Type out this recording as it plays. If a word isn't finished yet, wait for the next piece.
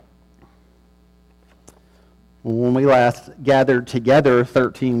When we last gathered together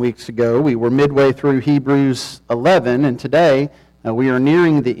 13 weeks ago, we were midway through Hebrews 11, and today we are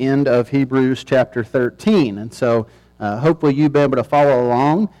nearing the end of Hebrews chapter 13. And so hopefully you've been able to follow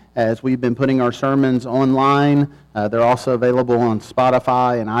along as we've been putting our sermons online. They're also available on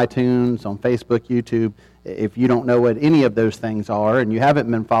Spotify and iTunes, on Facebook, YouTube. If you don't know what any of those things are and you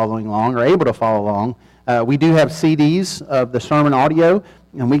haven't been following along or able to follow along, we do have CDs of the sermon audio,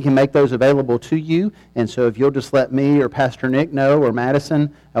 and we can make those available to you. And so if you'll just let me or Pastor Nick know, or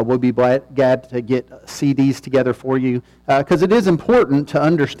Madison, we'll be glad to get CDs together for you. Because it is important to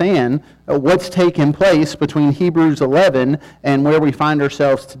understand what's taken place between Hebrews 11 and where we find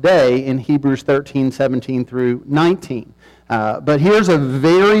ourselves today in Hebrews 13, 17 through 19. But here's a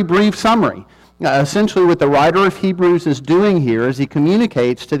very brief summary. Essentially what the writer of Hebrews is doing here is he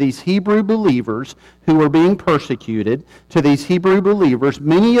communicates to these Hebrew believers who are being persecuted, to these Hebrew believers,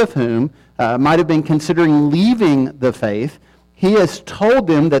 many of whom might have been considering leaving the faith. He has told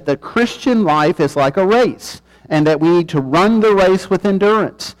them that the Christian life is like a race, and that we need to run the race with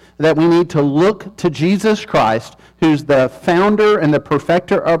endurance, that we need to look to Jesus Christ, who's the founder and the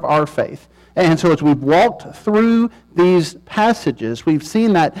perfecter of our faith. And so as we've walked through these passages, we've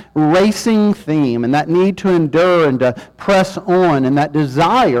seen that racing theme and that need to endure and to press on and that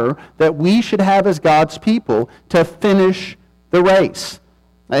desire that we should have as God's people to finish the race.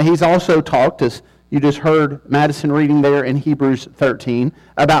 He's also talked, as you just heard Madison reading there in Hebrews 13,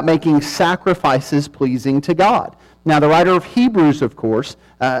 about making sacrifices pleasing to God. Now, the writer of Hebrews, of course,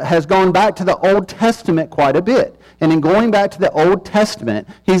 has gone back to the Old Testament quite a bit. And in going back to the Old Testament,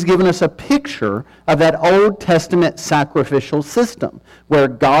 he's given us a picture of that Old Testament sacrificial system, where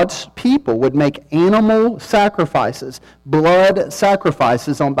God's people would make animal sacrifices, blood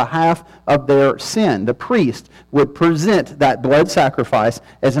sacrifices on behalf of their sin. The priest would present that blood sacrifice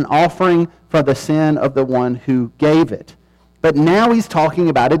as an offering for the sin of the one who gave it. But now he's talking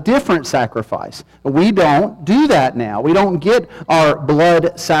about a different sacrifice. We don't do that now. We don't get our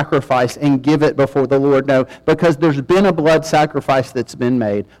blood sacrifice and give it before the Lord. No, because there's been a blood sacrifice that's been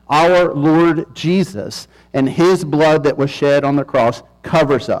made. Our Lord Jesus and his blood that was shed on the cross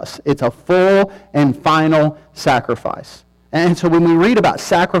covers us. It's a full and final sacrifice. And so when we read about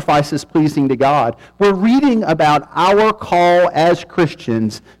sacrifices pleasing to God, we're reading about our call as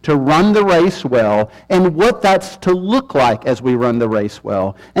Christians to run the race well and what that's to look like as we run the race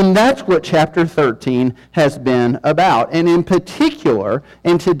well. And that's what chapter 13 has been about. And in particular,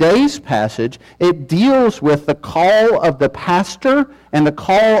 in today's passage, it deals with the call of the pastor and the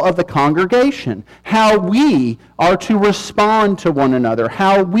call of the congregation, how we are to respond to one another,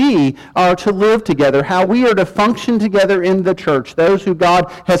 how we are to live together, how we are to function together in the church, those who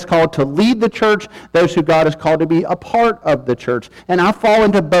God has called to lead the church, those who God has called to be a part of the church. And I fall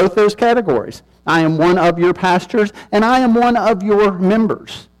into both those categories. I am one of your pastors, and I am one of your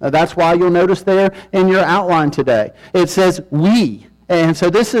members. That's why you'll notice there in your outline today, it says we. And so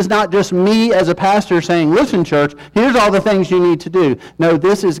this is not just me as a pastor saying, listen, church, here's all the things you need to do. No,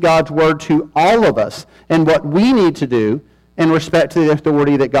 this is God's word to all of us and what we need to do in respect to the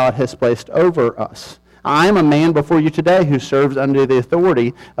authority that God has placed over us. I am a man before you today who serves under the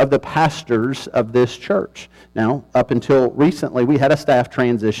authority of the pastors of this church. Now, up until recently, we had a staff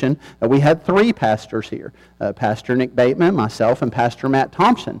transition. We had 3 pastors here. Pastor Nick Bateman, myself, and Pastor Matt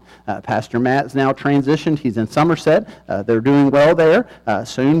Thompson. Pastor Matt's now transitioned. He's in Somerset. They're doing well there.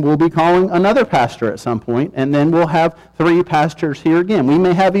 Soon we'll be calling another pastor at some point, and then we'll have 3 pastors here again. We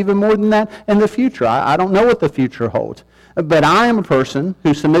may have even more than that in the future. I don't know what the future holds. But I am a person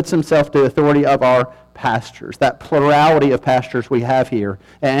who submits himself to the authority of our pastors, that plurality of pastors we have here.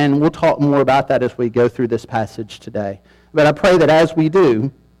 And we'll talk more about that as we go through this passage today. But I pray that as we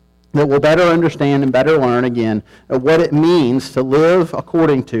do, that we'll better understand and better learn again what it means to live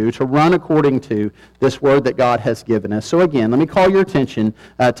according to run according to this word that God has given us. So again, let me call your attention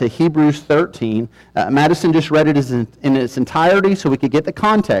to Hebrews 13. Madison just read it in its entirety so we could get the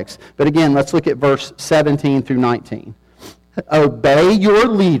context. But again, let's look at verse 17 through 19. Obey your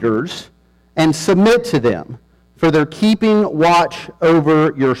leaders and submit to them, for they're keeping watch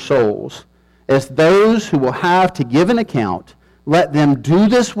over your souls. As those who will have to give an account, let them do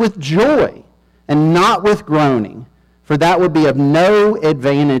this with joy and not with groaning, for that would be of no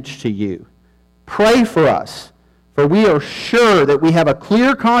advantage to you. Pray for us, for we are sure that we have a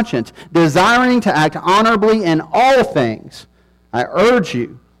clear conscience, desiring to act honorably in all things. I urge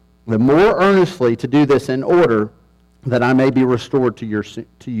you the more earnestly to do this in order that I may be restored to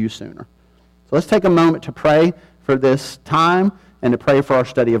you sooner. So let's take a moment to pray for this time and to pray for our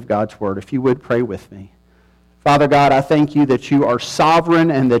study of God's Word. If you would, pray with me. Father God, I thank you that you are sovereign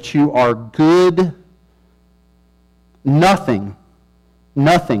and that you are good nothing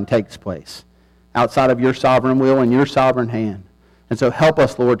takes place outside of your sovereign will and your sovereign hand. And so help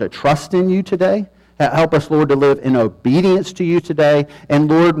us, Lord, to trust in you today. Help us, Lord, to live in obedience to you today. And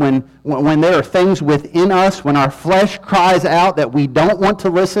Lord, when there are things within us, when our flesh cries out that we don't want to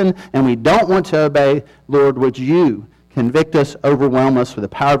listen and we don't want to obey, Lord, would you convict us, overwhelm us with the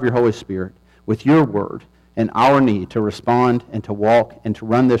power of your Holy Spirit, with your word, and our need to respond and to walk and to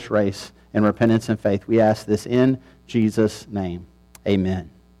run this race in repentance and faith. We ask this in Jesus' name.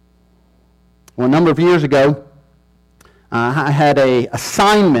 Amen. Well, a number of years ago, I had an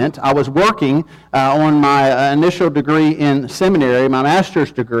assignment. I was working on my initial degree in seminary, my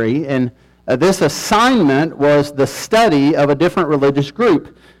master's degree, and this assignment was the study of a different religious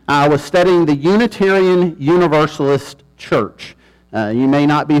group. I was studying the Unitarian Universalist Church. You may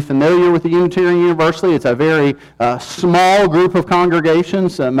not be familiar with the Unitarian Universalist. It's a very small group of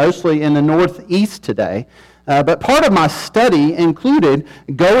congregations, mostly in the Northeast today. But part of my study included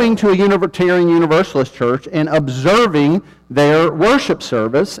going to a Unitarian Universalist church and observing their worship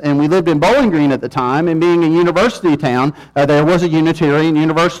service. And we lived in Bowling Green at the time, and being a university town, there was a Unitarian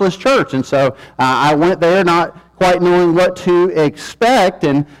Universalist church. And so I went there not quite knowing what to expect,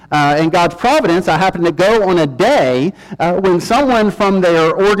 and in God's providence, I happened to go on a day when someone from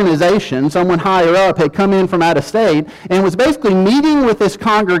their organization, someone higher up, had come in from out of state and was basically meeting with this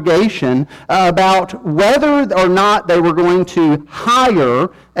congregation about whether or not they were going to hire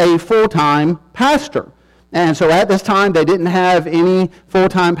a full-time pastor. And so at this time, they didn't have any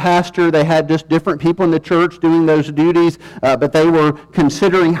full-time pastor. They had just different people in the church doing those duties, but they were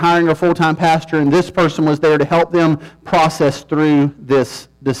considering hiring a full-time pastor, and this person was there to help them process through this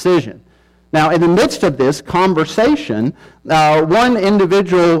decision. Now, in the midst of this conversation, one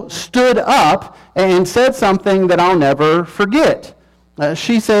individual stood up and said something that I'll never forget.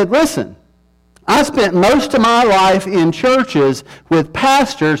 She said, "Listen, I spent most of my life in churches with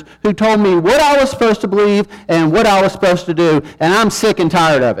pastors who told me what I was supposed to believe and what I was supposed to do, and I'm sick and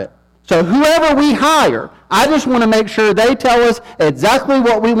tired of it. So whoever we hire, I just want to make sure they tell us exactly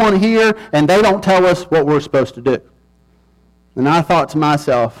what we want to hear, and they don't tell us what we're supposed to do." And I thought to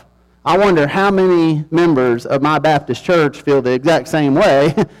myself, I wonder how many members of my Baptist church feel the exact same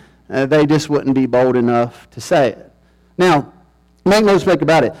way. They just wouldn't be bold enough to say it. Now, make no mistake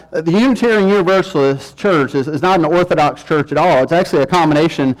about it. The Unitarian Universalist Church is not an Orthodox church at all. It's actually a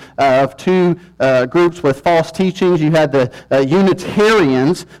combination of two groups with false teachings. You had the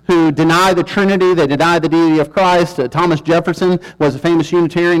Unitarians who deny the Trinity. They deny the deity of Christ. Thomas Jefferson was a famous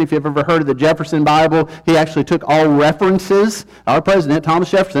Unitarian. If you've ever heard of the Jefferson Bible, he actually took all references, our president,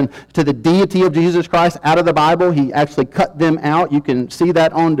 Thomas Jefferson, to the deity of Jesus Christ out of the Bible. He actually cut them out. You can see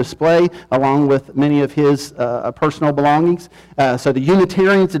that on display along with many of his personal belongings. So the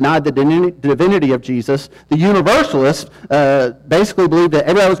Unitarians denied the divinity of Jesus. The Universalists basically believed that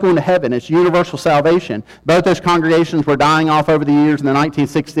everybody was going to heaven. It's universal salvation. Both those congregations were dying off over the years. In the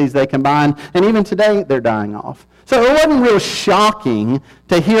 1960s, they combined. And even today, they're dying off. So it wasn't real shocking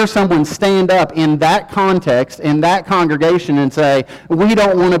to hear someone stand up in that context, in that congregation, and say, we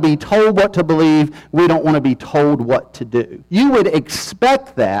don't want to be told what to believe. We don't want to be told what to do. You would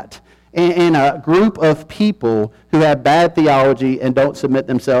expect that in a group of people who have bad theology and don't submit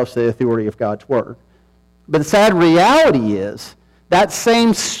themselves to the authority of God's Word. But the sad reality is that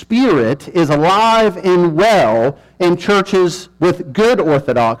same spirit is alive and well in churches with good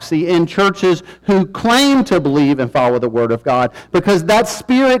orthodoxy, in churches who claim to believe and follow the Word of God, because that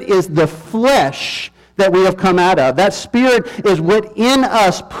spirit is the flesh that we have come out of. That spirit is what in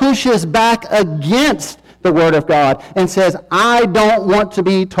us pushes back against the Word of God and says, I don't want to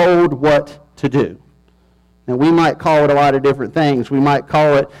be told what to do. And we might call it a lot of different things. We might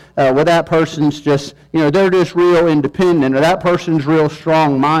call it, well, that person's just, they're just real independent, or that person's real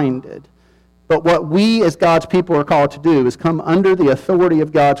strong-minded. But what we as God's people are called to do is come under the authority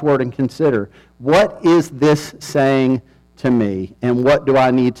of God's Word and consider, what is this saying to me, and what do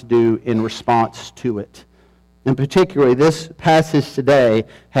I need to do in response to it? And particularly, this passage today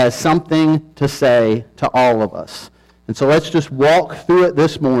has something to say to all of us. And so let's just walk through it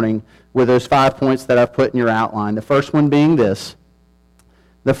this morning with those 5 points that I've put in your outline. The first one being this.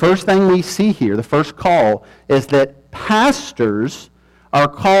 The first thing we see here, the first call, is that pastors are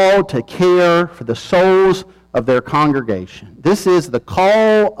called to care for the souls of their congregation. This is the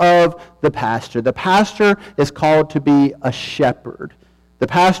call of the pastor. The pastor is called to be a shepherd. The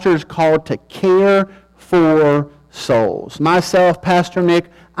pastor is called to care for souls. Myself, Pastor Nick,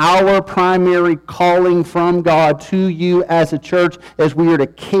 our primary calling from God to you as a church is we are to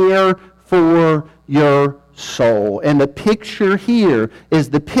care for your soul. And the picture here is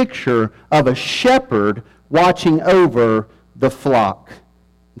the picture of a shepherd watching over the flock.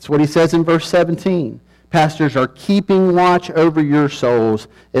 That's what he says in verse 17. Pastors are keeping watch over your souls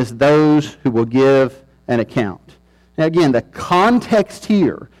as those who will give an account. Now again, the context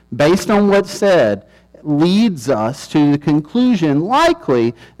here, based on what's said, leads us to the conclusion,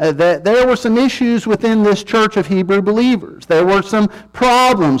 likely, that there were some issues within this church of Hebrew believers. There were some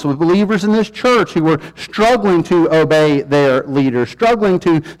problems with believers in this church who were struggling to obey their leaders, struggling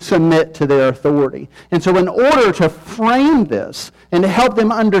to submit to their authority. And so in order to frame this and to help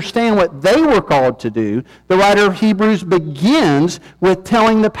them understand what they were called to do, the writer of Hebrews begins with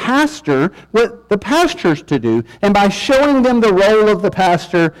telling the pastor what the pastor's to do, and by showing them the role of the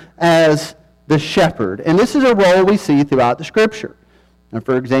pastor as the shepherd. And this is a role we see throughout the Scripture. Now,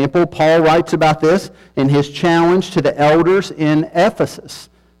 for example, Paul writes about this in his challenge to the elders in Ephesus.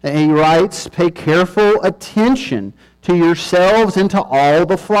 And he writes, "Pay careful attention to yourselves and to all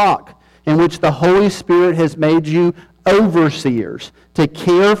the flock, in which the Holy Spirit has made you overseers, to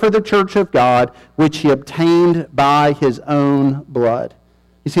care for the church of God, which he obtained by his own blood."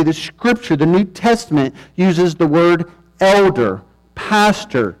 You see, the Scripture, the New Testament, uses the word elder,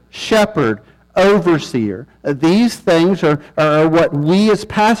 pastor, shepherd, overseer. These things are what we as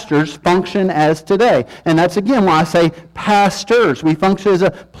pastors function as today. And that's again why I say pastors. We function as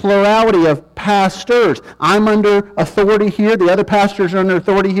a plurality of pastors. I'm under authority here. The other pastors are under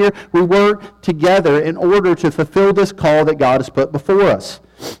authority here. We work together in order to fulfill this call that God has put before us.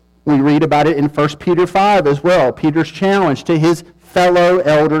 We read about it in 1 Peter 5 as well. Peter's challenge to his fellow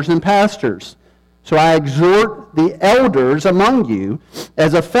elders and pastors. "So I exhort the elders among you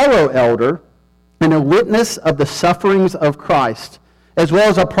as a fellow elder and a witness of the sufferings of Christ, as well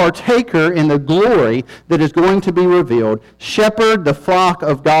as a partaker in the glory that is going to be revealed. Shepherd the flock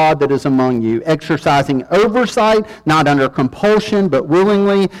of God that is among you, exercising oversight, not under compulsion, but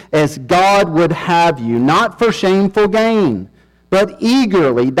willingly, as God would have you, not for shameful gain, but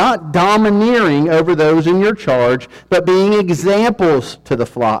eagerly, not domineering over those in your charge, but being examples to the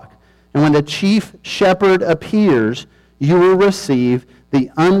flock. And when the chief shepherd appears, you will receive the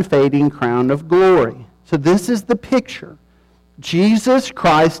unfading crown of glory." So this is the picture. Jesus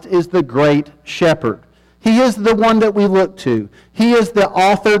Christ is the great shepherd. He is the one that we look to. He is the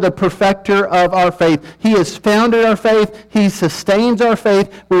author, the perfecter of our faith. He has founded our faith. He sustains our faith.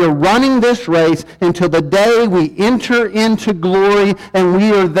 We are running this race until the day we enter into glory and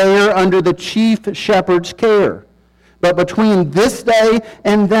we are there under the chief shepherd's care. But between this day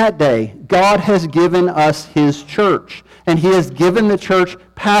and that day, God has given us his church. And he has given the church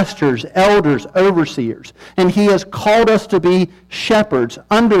pastors, elders, overseers. And he has called us to be shepherds,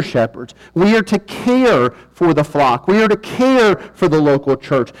 under shepherds. We are to care for the flock. We are to care for the local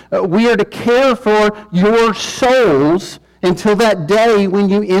church. We are to care for your souls until that day when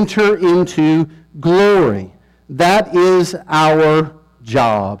you enter into glory. That is our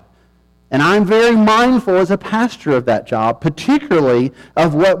job. And I'm very mindful as a pastor of that job, particularly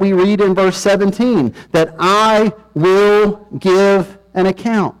of what we read in verse 17, that I will give an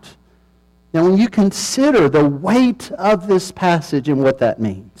account. Now, when you consider the weight of this passage and what that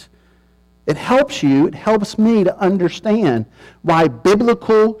means, it helps me to understand why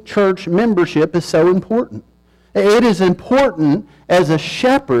biblical church membership is so important. It is important as a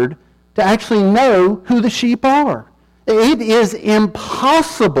shepherd to actually know who the sheep are. It is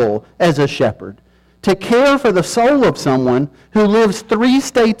impossible as a shepherd to care for the soul of someone who lives 3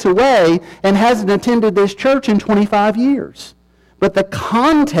 states away and hasn't attended this church in 25 years. But the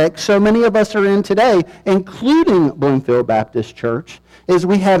context so many of us are in today, including Bloomfield Baptist Church, is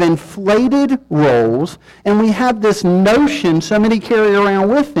we have inflated roles, and we have this notion so many carry around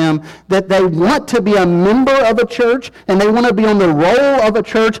with them that they want to be a member of a church and they want to be on the roll of a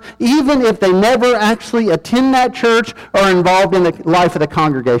church even if they never actually attend that church or are involved in the life of the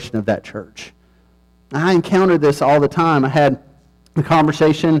congregation of that church. I encounter this all the time. I had a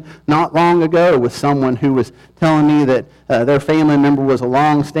conversation not long ago with someone who was telling me that their family member was a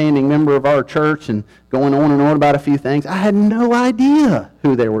long-standing member of our church and going on and on about a few things. I had no idea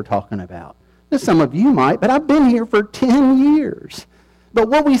who they were talking about. Now, some of you might, but I've been here for 10 years. But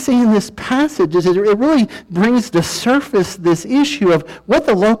what we see in this passage is it really brings to surface this issue of what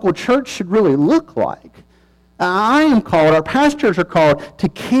the local church should really look like. I am called, our pastors are called to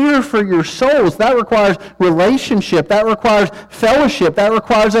care for your souls. That requires relationship. That requires fellowship. That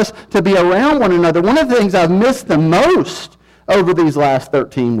requires us to be around one another. One of the things I've missed the most over these last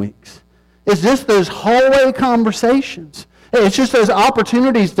 13 weeks is just those hallway conversations It's just those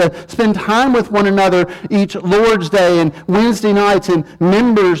opportunities to spend time with one another each Lord's Day and Wednesday nights and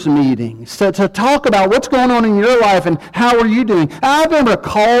members meetings, to talk about what's going on in your life and how are you doing. I've been able to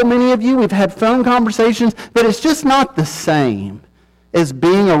call many of you. We've had phone conversations, but it's just not the same as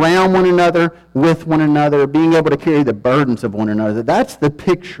being around one another, with one another, being able to carry the burdens of one another. That's the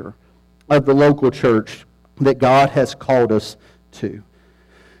picture of the local church that God has called us to.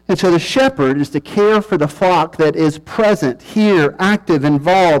 And so the shepherd is to care for the flock that is present, here, active,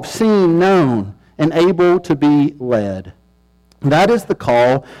 involved, seen, known, and able to be led. That is the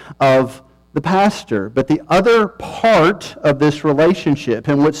call of the pastor. But the other part of this relationship,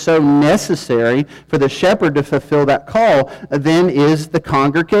 and what's so necessary for the shepherd to fulfill that call, then is the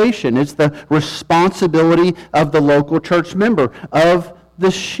congregation. It's the responsibility of the local church member, of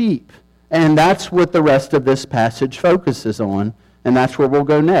the sheep. And that's what the rest of this passage focuses on. And that's where we'll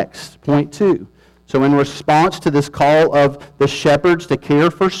go next. Point 2. So in response to this call of the shepherds to care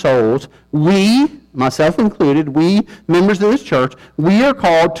for souls, we, myself included, we, members of this church, we are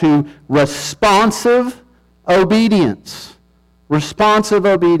called to responsive obedience. Responsive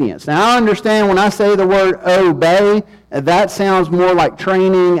obedience. Now I understand when I say the word obey, that sounds more like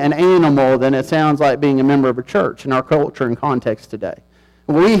training an animal than it sounds like being a member of a church in our culture and context today.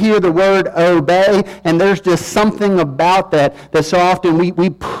 We hear the word obey, and there's just something about that so often we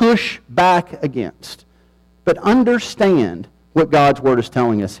push back against. But understand what God's word is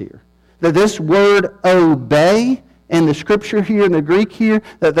telling us here. That this word obey in the scripture here, in the Greek here,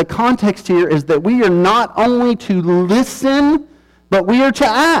 that the context here is that we are not only to listen, but we are to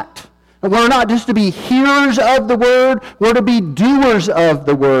act. We're not just to be hearers of the word, we're to be doers of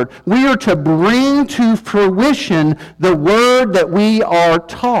the word. We are to bring to fruition the word that we are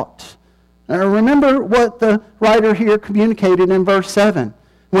taught. Now remember what the writer here communicated in verse 7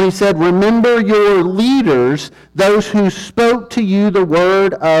 when he said, remember your leaders, those who spoke to you the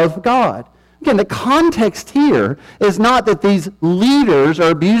word of God. Again, the context here is not that these leaders are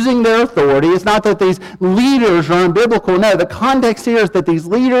abusing their authority. It's not that these leaders are unbiblical. No, the context here is that these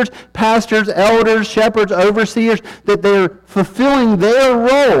leaders, pastors, elders, shepherds, overseers, that they're fulfilling their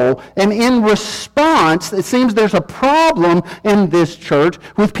role. And in response, it seems there's a problem in this church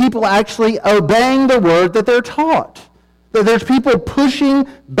with people actually obeying the word that they're taught. That there's people pushing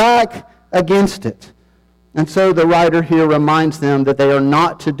back against it. And so the writer here reminds them that they are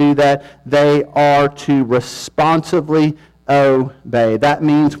not to do that. They are to responsively obey. That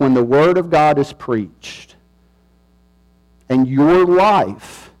means when the Word of God is preached and your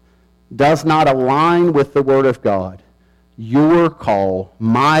life does not align with the Word of God, your call,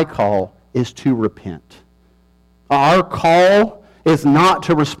 my call, is to repent. Our call is not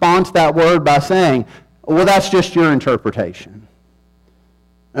to respond to that Word by saying, well, that's just your interpretation.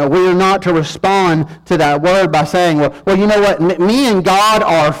 We are not to respond to that word by saying, well, you know what, me and God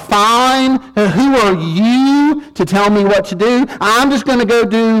are fine. Who are you to tell me what to do? I'm just going to go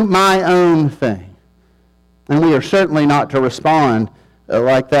do my own thing. And we are certainly not to respond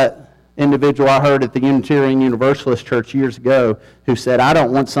like that individual I heard at the Unitarian Universalist Church years ago who said, I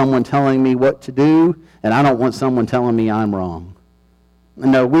don't want someone telling me what to do, and I don't want someone telling me I'm wrong.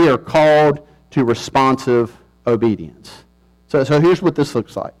 No, we are called to responsive obedience. So here's what this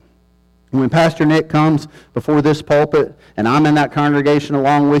looks like. When Pastor Nick comes before this pulpit, and I'm in that congregation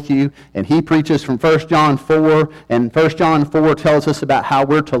along with you, and he preaches from 1 John 4, and 1 John 4 tells us about how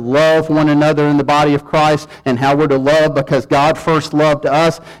we're to love one another in the body of Christ, and how we're to love because God first loved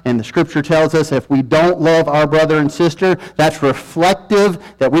us, and the Scripture tells us if we don't love our brother and sister, that's reflective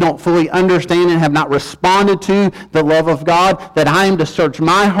that we don't fully understand and have not responded to the love of God, that I am to search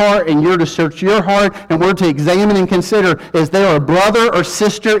my heart, and you're to search your heart, and we're to examine and consider, is there a brother or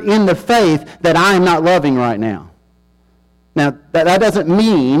sister in the faith that I am not loving right now? Now, that doesn't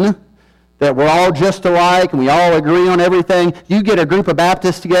mean that we're all just alike and we all agree on everything. You get a group of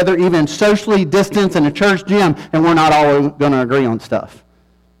Baptists together, even socially distanced in a church gym, and we're not all going to agree on stuff.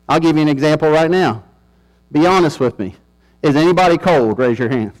 I'll give you an example right now. Be honest with me. Is anybody cold? Raise your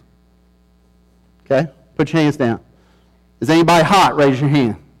hand. Okay? Put your hands down. Is anybody hot? Raise your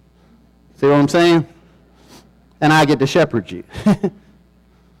hand. See what I'm saying? And I get to shepherd you.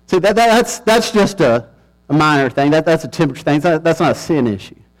 See, that's just a minor thing. That's a temperature thing. That's not a sin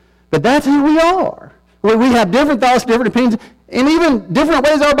issue. But that's who we are. We have different thoughts, different opinions, and even different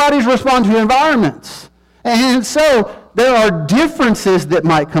ways our bodies respond to environments. And so there are differences that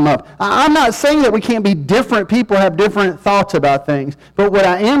might come up. I'm not saying that we can't be different people, have different thoughts about things. But what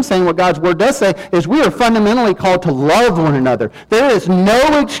I am saying, what God's Word does say, is we are fundamentally called to love one another. There is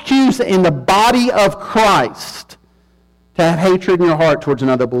no excuse in the body of Christ to to have hatred in your heart towards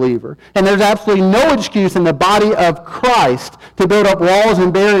another believer. And there's absolutely no excuse in the body of Christ to build up walls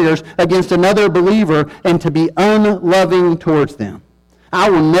and barriers against another believer and to be unloving towards them. I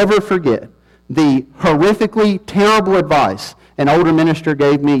will never forget the horrifically terrible advice an older minister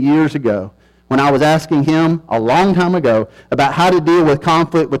gave me years ago when I was asking him a long time ago about how to deal with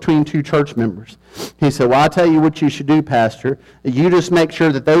conflict between two church members. He said, well, I'll tell you what you should do, Pastor. You just make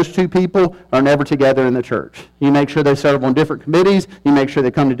sure that those two people are never together in the church. You make sure they serve on different committees. You make sure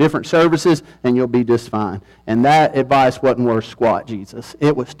they come to different services, and you'll be just fine. And that advice wasn't worth squat, Jesus.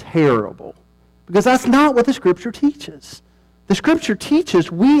 It was terrible. Because that's not what the Scripture teaches. The Scripture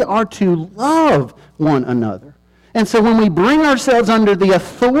teaches we are to love one another. And so when we bring ourselves under the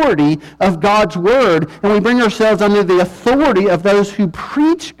authority of God's Word, and we bring ourselves under the authority of those who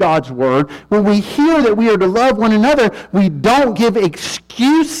preach God's Word, when we hear that we are to love one another, we don't give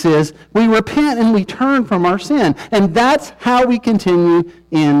excuses. We repent and we turn from our sin. And that's how we continue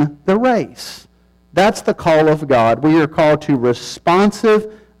in the race. That's the call of God. We are called to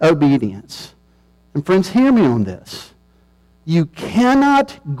responsive obedience. And friends, hear me on this. You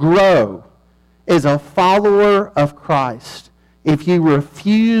cannot grow as a follower of Christ if you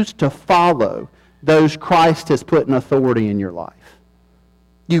refuse to follow those Christ has put in authority in your life.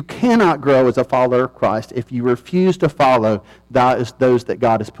 You cannot grow as a follower of Christ if you refuse to follow those that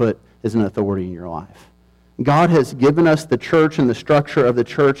God has put as an authority in your life. God has given us the church and the structure of the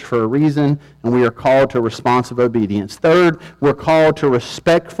church for a reason, and we are called to responsive obedience. Third, we're called to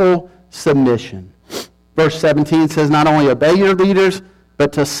respectful submission. Verse 17 says, not only obey your leaders,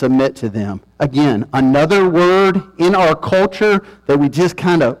 but to submit to them. Again, another word in our culture that we just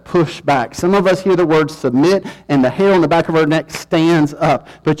kind of push back. Some of us hear the word submit and the hair on the back of our neck stands up.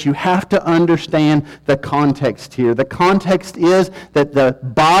 But you have to understand the context here. The context is that the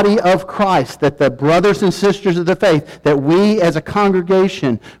body of Christ, that the brothers and sisters of the faith, that we as a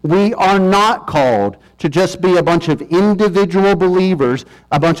congregation, we are not called to just be a bunch of individual believers,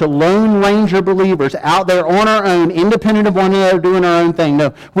 a bunch of Lone Ranger believers out there on our own, independent of one another, doing our own thing.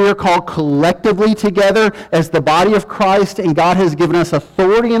 No, we are called collectively together as the body of Christ, and God has given us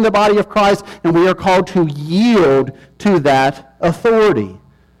authority in the body of Christ, and we are called to yield to that authority.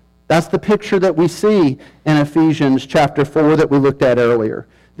 That's the picture that we see in Ephesians chapter 4 that we looked at earlier.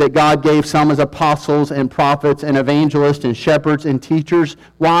 That God gave some as apostles and prophets and evangelists and shepherds and teachers.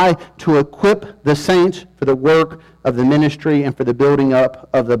 Why? To equip the saints for the work of the ministry and for the building up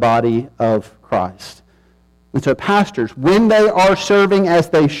of the body of Christ. And so pastors, when they are serving as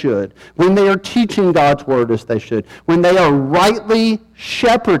they should, when they are teaching God's word as they should, when they are rightly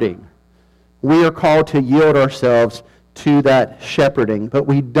shepherding, we are called to yield ourselves to that shepherding. But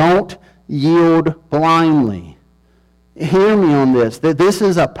we don't yield blindly. Hear me on this, that this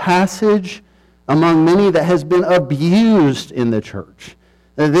is a passage among many that has been abused in the church.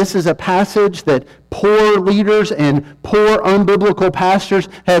 This is a passage that poor leaders and poor unbiblical pastors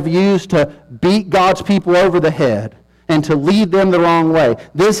have used to beat God's people over the head and to lead them the wrong way.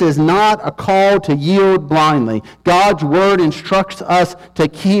 This is not a call to yield blindly. God's word instructs us to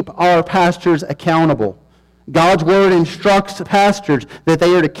keep our pastors accountable. God's word instructs pastors that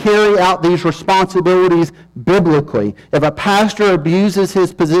they are to carry out these responsibilities biblically. If a pastor abuses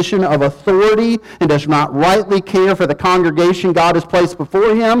his position of authority and does not rightly care for the congregation God has placed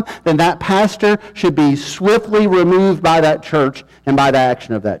before him, then that pastor should be swiftly removed by that church and by the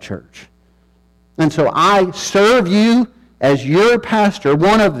action of that church. And so I serve you as your pastor,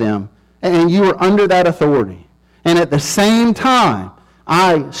 one of them, and you are under that authority. And at the same time,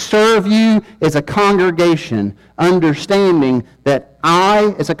 I serve you as a congregation, understanding that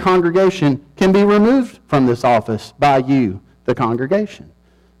I, as a congregation, can be removed from this office by you, the congregation.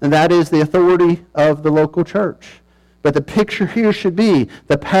 And that is the authority of the local church. But the picture here should be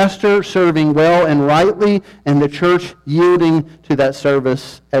the pastor serving well and rightly, and the church yielding to that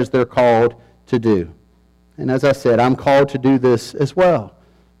service as they're called to do. And as I said, I'm called to do this as well.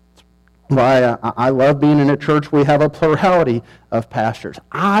 Why I love being in a church. We have a plurality of pastors.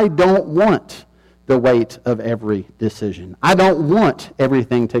 I don't want the weight of every decision. I don't want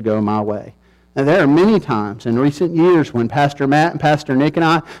everything to go my way. And there are many times in recent years when Pastor Matt and Pastor Nick and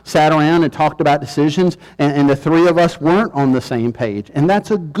I sat around and talked about decisions, and the three of us weren't on the same page. And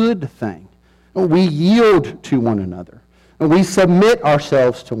that's a good thing. We yield to one another. We submit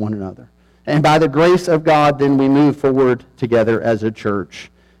ourselves to one another. And by the grace of God, then we move forward together as a church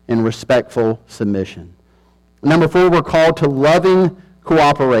in respectful submission. Number 4, we're called to loving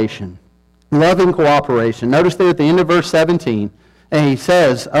cooperation. Loving cooperation. Notice there at the end of verse 17, and he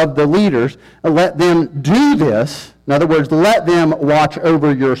says of the leaders, let them do this. In other words, let them watch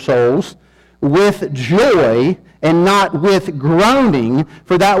over your souls with joy and not with groaning,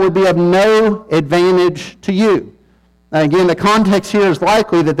 for that would be of no advantage to you. Again, the context here is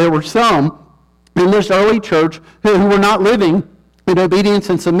likely that there were some in this early church who were not living in obedience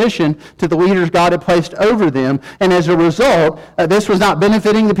and submission to the leaders God had placed over them. And as a result, this was not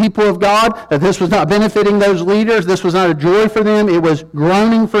benefiting the people of God. This was not benefiting those leaders. This was not a joy for them. It was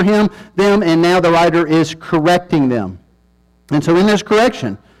groaning for them, and now the writer is correcting them. And so in this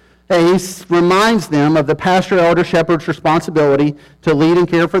correction, he reminds them of the pastor, elder, shepherd's responsibility to lead and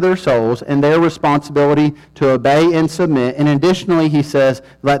care for their souls and their responsibility to obey and submit. And additionally, he says,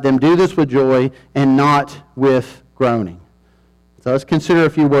 let them do this with joy and not with groaning. So let's consider a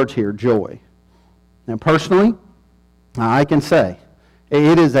few words here. Joy. Now personally, I can say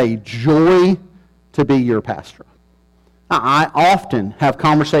it is a joy to be your pastor. I often have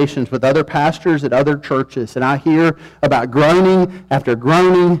conversations with other pastors at other churches, and I hear about groaning after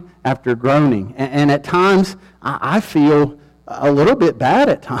groaning after groaning. And at times, I feel a little bit bad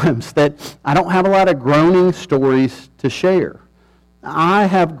at times that I don't have a lot of groaning stories to share. I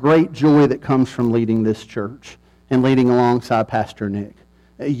have great joy that comes from leading this church and leading alongside Pastor Nick.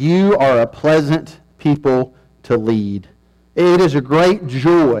 You are a pleasant people to lead. It is a great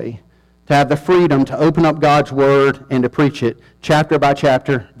joy to have the freedom to open up God's Word and to preach it chapter by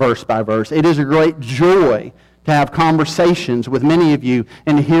chapter, verse by verse. It is a great joy to have conversations with many of you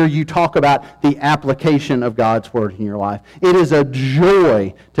and to hear you talk about the application of God's Word in your life. It is a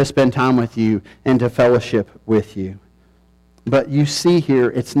joy to spend time with you and to fellowship with you. But you see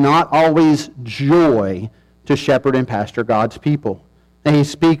here, it's not always joy to shepherd and pastor God's people. And he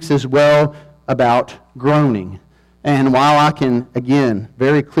speaks as well about groaning. And while I can, again,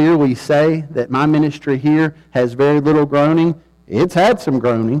 very clearly say that my ministry here has very little groaning, it's had some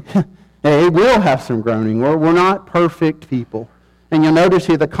groaning. It will have some groaning. We're not perfect people. And you'll notice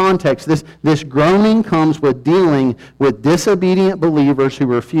here the context. This groaning comes with dealing with disobedient believers who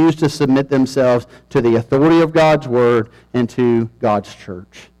refuse to submit themselves to the authority of God's Word and to God's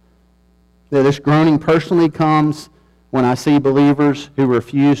church. This groaning personally comes when I see believers who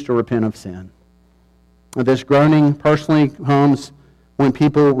refuse to repent of sin. This groaning personally comes when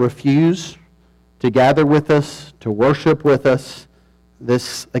people refuse to gather with us, to worship with us.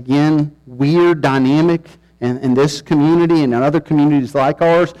 This, again, weird dynamic in this community and in other communities like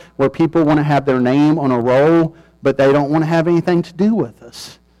ours where people want to have their name on a roll, but they don't want to have anything to do with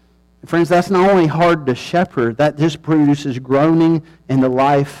us. Friends, that's not only hard to shepherd, that just produces groaning in the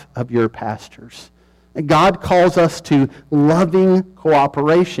life of your pastors. God calls us to loving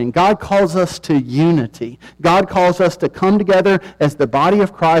cooperation. God calls us to unity. God calls us to come together as the body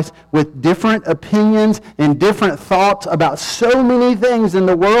of Christ with different opinions and different thoughts about so many things in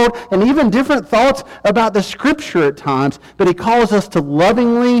the world and even different thoughts about the Scripture at times. But He calls us to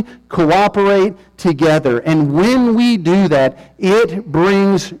lovingly cooperate together. And when we do that, it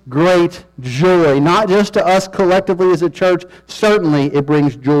brings great joy, not just to us collectively as a church. Certainly, it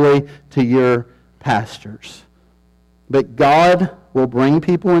brings joy to your pastors. But God will bring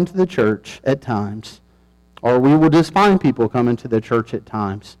people into the church at times, or we will just find people come into the church at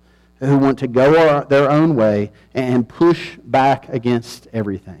times who want to go their own way and push back against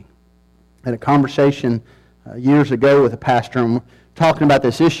everything. I had a conversation years ago with a pastor talking about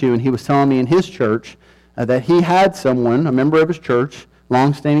this issue, and he was telling me in his church that he had someone, a member of his church,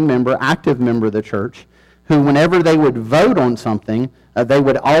 long-standing member, active member of the church, who whenever they would vote on something, they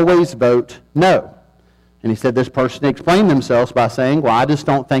would always vote no. And he said this person explained themselves by saying, well, I just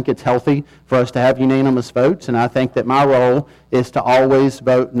don't think it's healthy for us to have unanimous votes, and I think that my role is to always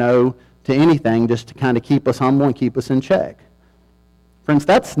vote no to anything just to kind of keep us humble and keep us in check. Friends,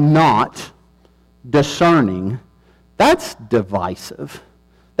 that's not discerning. That's divisive.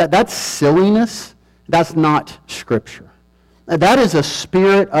 That's silliness. That's not Scripture. That is a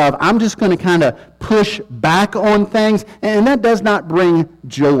spirit of, I'm just going to kind of push back on things, and that does not bring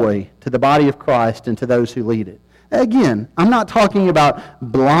joy to the body of Christ and to those who lead it. Again, I'm not talking about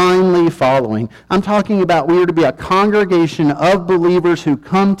blindly following. I'm talking about we are to be a congregation of believers who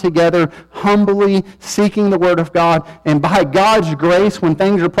come together humbly, seeking the Word of God, and by God's grace, when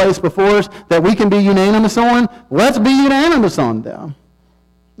things are placed before us that we can be unanimous on, let's be unanimous on them.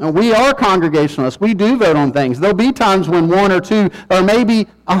 Now, we are congregationalists. We do vote on things. There'll be times when 1 or 2 or maybe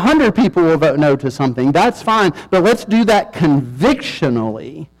 100 people will vote no to something. That's fine. But let's do that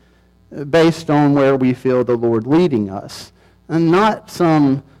convictionally based on where we feel the Lord leading us. And not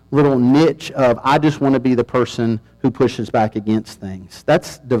some little niche of, I just want to be the person who pushes back against things.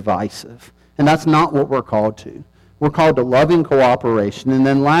 That's divisive. And that's not what we're called to. We're called to loving cooperation. And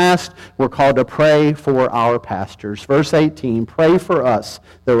then last, we're called to pray for our pastors. Verse 18, pray for us,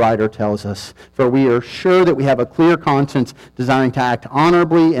 the writer tells us, for we are sure that we have a clear conscience, desiring to act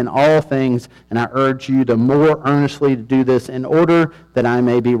honorably in all things, and I urge you to more earnestly to do this in order that I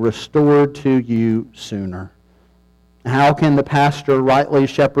may be restored to you sooner. How can the pastor rightly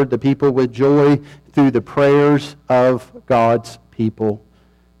shepherd the people with joy? Through the prayers of God's people.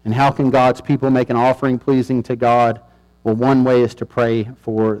 And how can God's people make an offering pleasing to God? Well, one way is to pray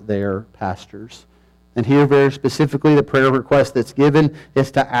for their pastors. And here very specifically, the prayer request that's given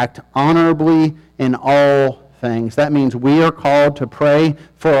is to act honorably in all things. That means we are called to pray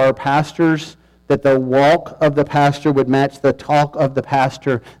for our pastors, that the walk of the pastor would match the talk of the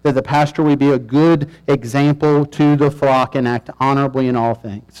pastor, that the pastor would be a good example to the flock and act honorably in all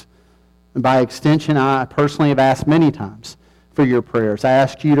things. And by extension, I personally have asked many times for your prayers. I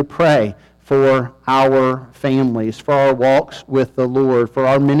ask you to pray for our families, for our walks with the Lord, for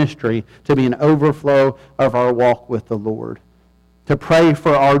our ministry to be an overflow of our walk with the Lord. To pray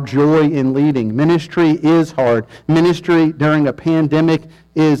for our joy in leading. Ministry is hard. Ministry during a pandemic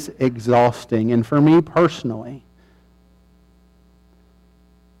is exhausting. And for me personally,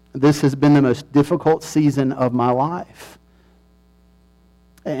 this has been the most difficult season of my life.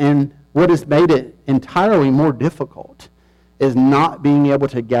 And what has made it entirely more difficult is not being able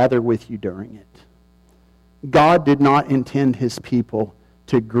to gather with you during it. God did not intend his people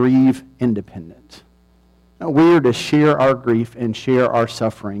to grieve independent. We are to share our grief and share our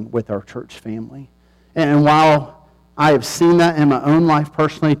suffering with our church family. And while I have seen that in my own life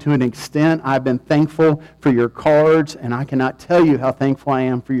personally to an extent, I've been thankful for your cards, and I cannot tell you how thankful I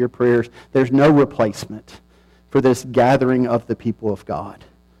am for your prayers. There's no replacement for this gathering of the people of God.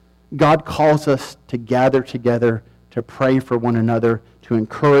 God calls us to gather together, to pray for one another, to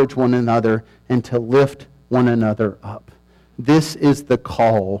encourage one another, and to lift one another up. This is the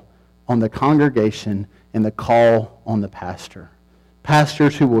call on the congregation and the call on the pastor.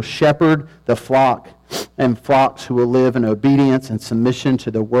 Pastors who will shepherd the flock, and flocks who will live in obedience and submission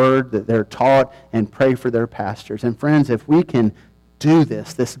to the word that they're taught, and pray for their pastors. And friends, if we can do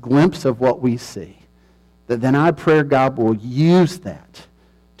this glimpse of what we see, then I pray God will use that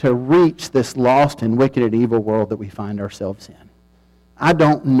to reach this lost and wicked and evil world that we find ourselves in. I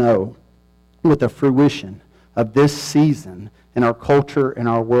don't know what the fruition of this season in our culture and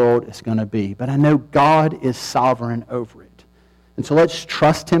our world is going to be, but I know God is sovereign over it. And so let's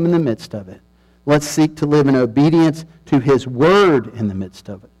trust him in the midst of it. Let's seek to live in obedience to his word in the midst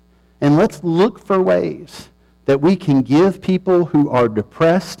of it. And let's look for ways that we can give people who are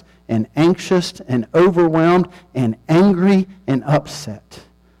depressed and anxious and overwhelmed and angry and upset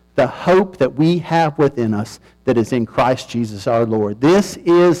the hope that we have within us that is in Christ Jesus our Lord. This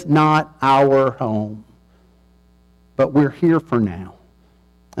is not our home, but we're here for now.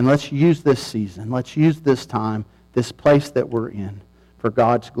 And let's use this season, let's use this time, this place that we're in, for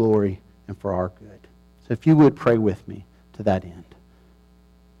God's glory and for our good. So if you would pray with me to that end.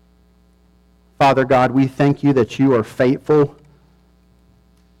 Father God, we thank you that you are faithful.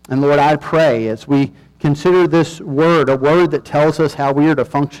 And Lord, I pray as we consider this word, a word that tells us how we are to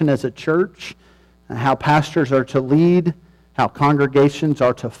function as a church, and how pastors are to lead, how congregations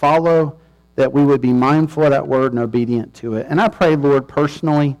are to follow, that we would be mindful of that word and obedient to it. And I pray, Lord,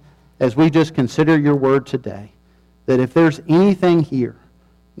 personally, as we just consider your word today, that if there's anything here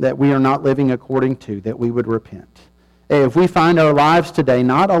that we are not living according to, that we would repent. If we find our lives today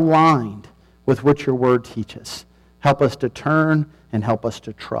not aligned with what your word teaches, help us to turn and help us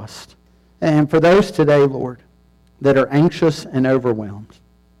to trust. And for those today, Lord, that are anxious and overwhelmed,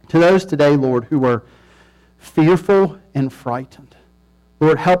 to those today, Lord, who are fearful and frightened,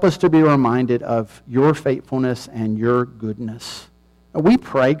 Lord, help us to be reminded of your faithfulness and your goodness. We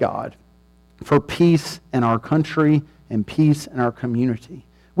pray, God, for peace in our country and peace in our community.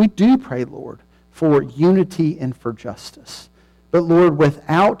 We do pray, Lord, for unity and for justice. But Lord,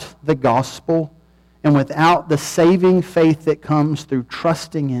 without the gospel and without the saving faith that comes through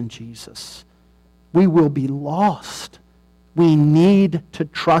trusting in Jesus, we will be lost. We need to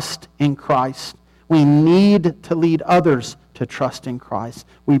trust in Christ. We need to lead others to trust in Christ.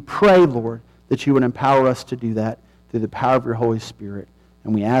 We pray, Lord, that you would empower us to do that through the power of your Holy Spirit.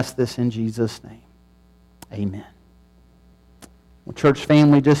 And we ask this in Jesus' name. Amen. Well, church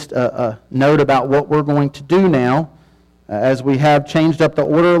family, just a note about what we're going to do now. As we have changed up the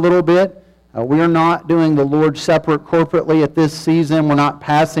order a little bit, we are not doing the Lord's Supper corporately at this season. We're not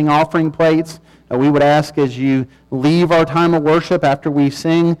passing offering plates. We would ask as you leave our time of worship after we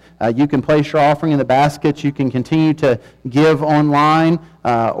sing, you can place your offering in the baskets. You can continue to give online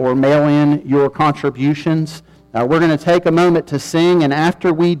or mail in your contributions. We're going to take a moment to sing, and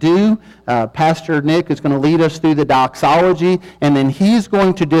after we do, Pastor Nick is going to lead us through the doxology, and then he's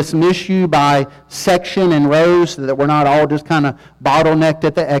going to dismiss you by section and rows so that we're not all just kind of bottlenecked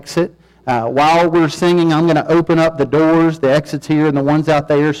at the exit. While we're singing, I'm going to open up the doors, the exits here and the ones out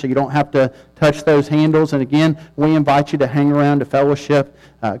there, so you don't have to touch those handles. And again, we invite you to hang around to fellowship,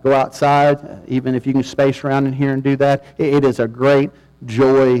 go outside, even if you can space around in here and do that. It is a great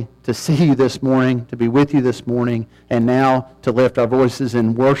joy to see you this morning, to be with you this morning, and now to lift our voices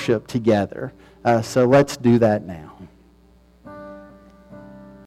in worship together. So let's do that now.